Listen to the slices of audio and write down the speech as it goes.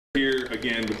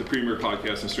again with the premier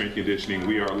podcast in strength conditioning.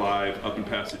 We are live up in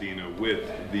Pasadena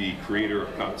with the creator of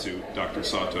KAATSU, Dr.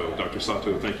 Sato. Dr.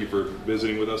 Sato, thank you for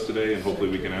visiting with us today, and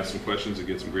hopefully we can ask some questions and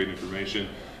get some great information.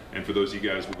 And for those of you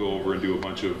guys, we'll go over and do a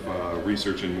bunch of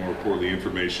research and more importantly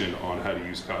information on how to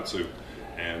use KAATSU.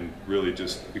 And really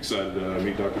just excited to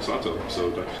meet Dr. Sato. So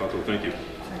Dr. Sato, thank you.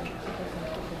 Thank you.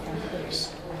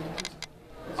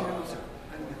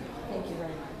 Thank you very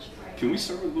much. Can we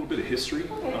start with a little bit of history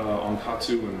on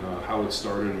KAATSU and how it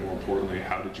started, and more importantly,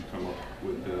 how did you come up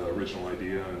with the original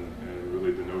idea and really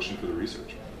the notion for the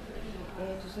research?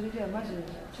 それではまず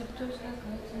ちょっとした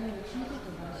開発のうちについ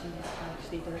てお話しし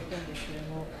ていただきたいんですけれ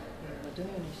ども、どの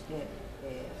ようにして、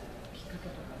きっかけ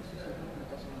とかそういう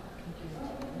私の研究に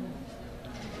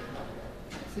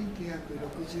ついて何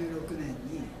を1966年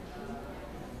に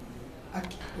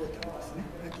秋、オータムですね、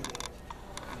秋で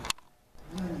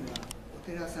日本にはお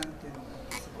寺さんっていうのがあ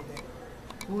って、そこで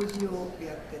法事を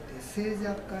やってて、星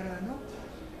座からの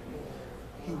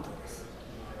ヒントです。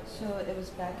So it was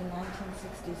back in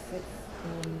 1966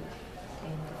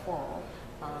 in the fall.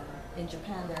 In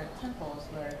Japan, there are temples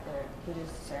where there are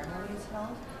Buddhist ceremonies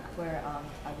held, where I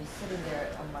was sitting there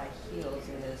on my heels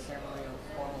in a ceremonial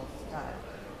formal style,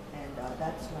 and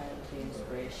that's when the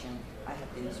inspiration. I had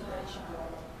the inspiration.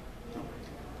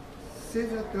 星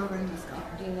座ってわかりますか?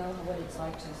 Do you know what it's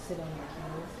like to sit on your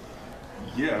heels?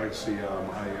 Yeah, actually,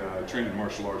 I trained in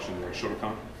martial arts in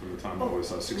Shotokan from the time I was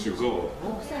 6 years old.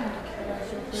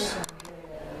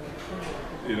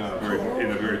 In a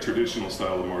very traditional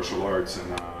style of martial arts,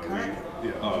 and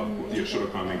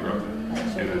Shotokan we grew up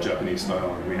in a Japanese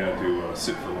style, and we had to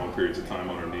sit for long periods of time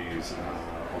on our knees and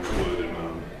on the wood, and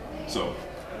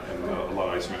a lot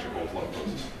of isometric holds, a lot of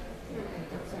poses.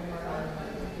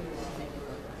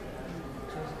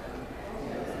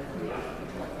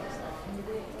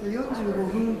 45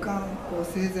分間こう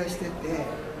正座してて、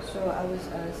So I was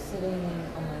sitting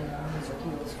on my knees or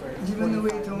heels for 自分のウェ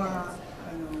イト 45が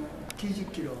minutes. 90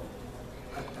キロ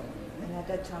あったもんね。 And at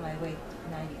that time I weighed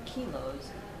 90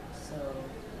 kilos, so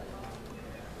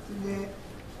それで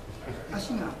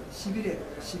足がしびれる、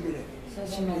しびれる、 so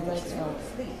し then び my れてき legs て、 fell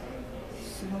asleep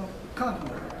そのカーブ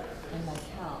が and my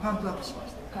calf パンプアップしま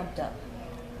した。 pumped up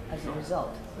as a result.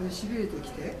 それでしびれて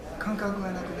きて感覚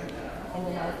がなくなる。 And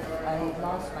then I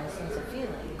lost my sense of feeling.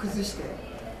 崩して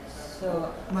So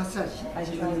マッサージ、 I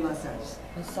自分 tried でマッサージ。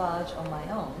 massage on my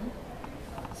own,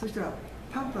 そしたら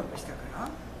パンプアップしたから、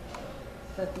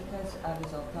 but because I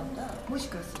was all pumped up, もし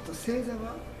かすると星座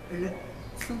は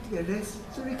その時はレス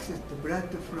トリクセットブラ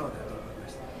ッドフローだと思いま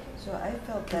した。 so I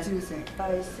felt that 血流線。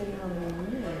 by sitting on my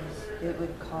knees, it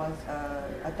would cause,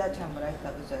 at that time, what I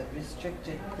thought was a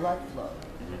restricted blood flow.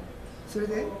 それ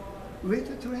でウェイ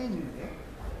トトレーニングで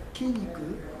筋力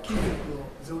を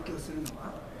増強するの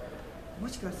はも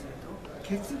しかすると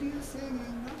血流制限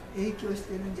が影響し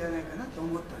ているんじゃないかなと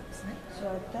思ったんですね。 So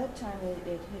at that time,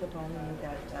 it hit upon me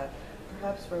that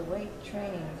perhaps for weight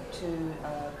training to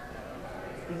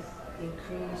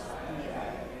increase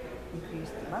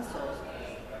the muscles,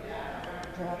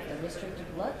 perhaps the restricted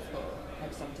blood flow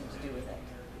had something to do with it.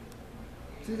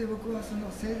 それで僕はその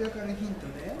星座からヒント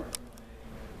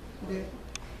で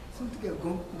その時は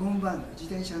ゴムバンド、自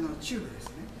転車のチューブです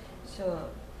ね。 So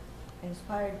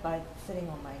inspired by sitting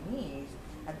on my knees,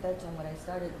 at that time what I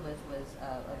started with was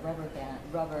a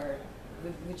rubber,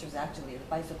 which was actually a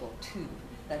bicycle tube.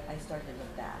 That I started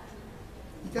with that.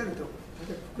 至ると、例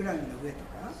えばふくらはぎの上と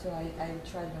か、 So I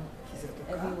tried them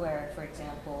everywhere. For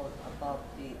example, above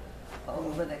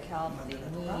over the calf, the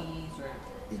knees, or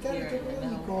至 here る in とこ the ろ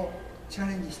に middle. こうチャ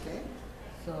レンジして、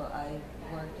 So I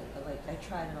worked I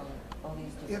tried it on all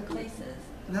these different 約 places.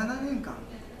 7年間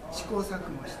試行錯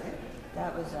誤して、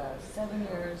 That was 7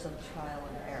 years of trial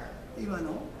and error. 今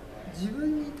の自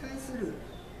分に対する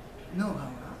ノウハウ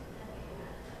が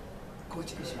構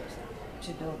築しました。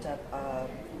 To build up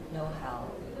know-how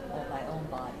on my own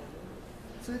body.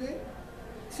 それで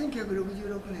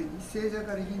1966年に星座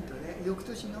からヒントで、翌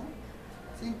年の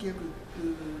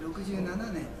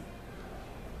1967年に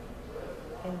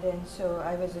And then, so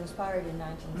I was inspired in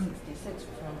 1966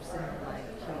 from sitting on my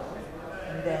heels.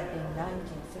 And then in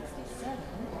 1967,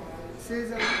 星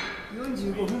座を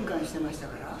45分間してました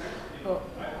から、 well,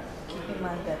 keep in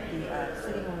mind that the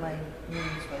sitting on my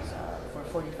knees was for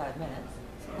 45 minutes.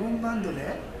 ゴムバンド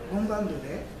で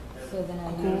So then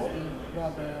I used the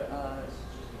rubber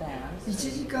bands. 1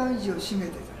時間以上締め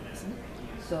てたんですね。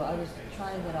 So I was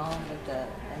trying it on with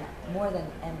more than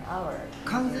an hour.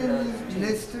 完全に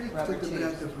レストリクト Rubber とブラ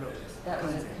ッ tubes. ドフローです。 That 完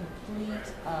was 全 a complete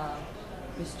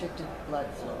restricted blood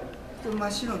flow. に。真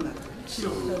っ白になってる。 So,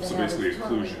 白く。 so basically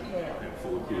occlusion, yeah,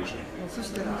 full occlusion. そ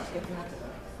したら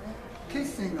血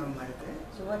栓が生まれて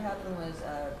So what happened was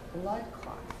blood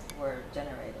clots were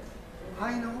generated,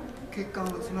 肺の血管を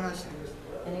詰まらしてるんです。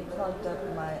 and it clogged up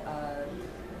my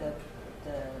the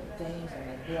veins in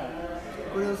my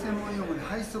blood. これを専門用語で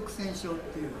肺塞栓症っ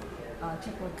ていう。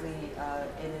 Typically,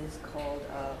 it is called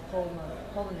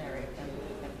pulmonary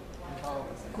embolism.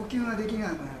 呼吸ができな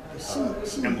くなって死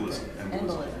に Embolism.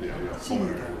 Embolism. Yeah, yeah. She knew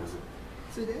Pulmonary that. embolism.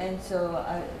 それで And so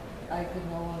I could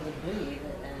no longer breathe,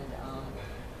 and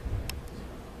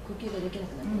呼吸ができな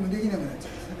くなった。できなくなっちゃ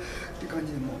うんですねって感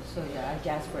じでもう So yeah, I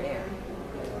gasped for air.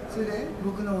 それで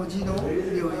僕のおじの病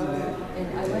院で And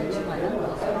I went to my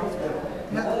uncle's hospital.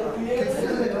 血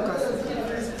栓を溶かす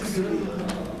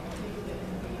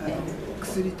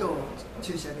薬と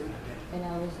注射で打って And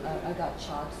I got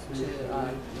shots to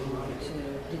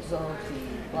dissolve the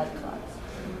blood clots.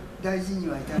 大事に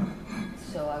は至らない。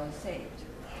 So I was saved.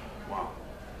 Wow.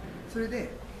 それで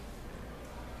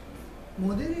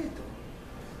モデレート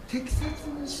適切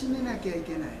に締めなきゃい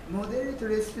けないモデレート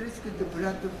レストレスクってブ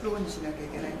ラッドフローにしなきゃい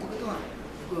けないってことが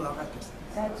僕は分かってき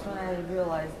たんです That's when I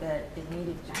realized that it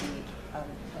needed to be a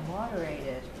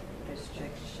moderated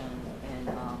restriction in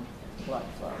blood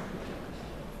flow.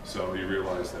 So you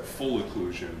realize that full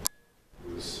occlusion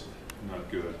was not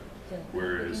good,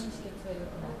 whereas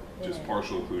just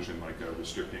partial occlusion, like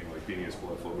restricting like venous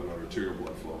blood flow but not arterial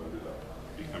blood flow, ended up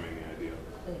becoming the idea.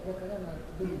 だから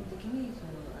部分的に制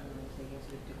限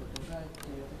するってことが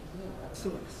重要的になった。そ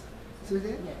うです。それで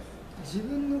Yes. 自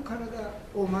分の体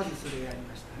をまずそれやり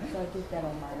ましたね So I did that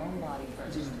on my own body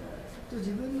自 first. 分の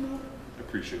自分の I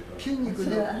appreciate that. 筋肉のそ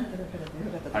れはあなたの体で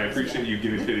よかった I です。 appreciate you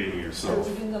pitying yourself.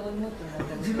 自分が持ってなかっ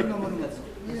た自分のものがで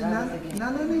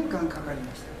7年間かかり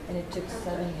ました And it took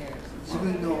 7 years 自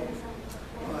分の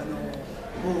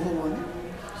方法をね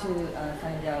to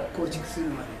find out 構築する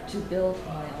まで to build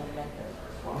my own method.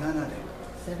 7年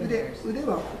 7 腕 years. 腕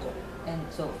はここ And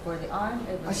so for the arm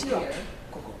it was 足は here.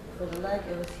 ここ For the leg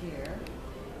it was here.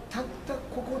 たった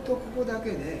こことここだ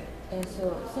けで And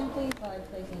so simply by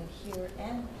placing here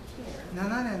and here.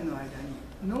 7年の間に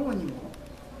脳にも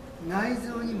内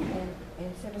臓にも And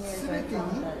in 7 years I 全てに found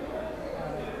that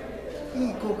い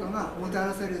い効果がもた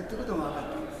らされるってことが分かっ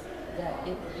たんです that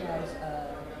it has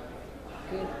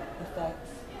good effects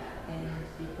in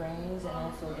the brains and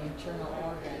also the internal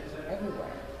organs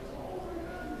everywhere.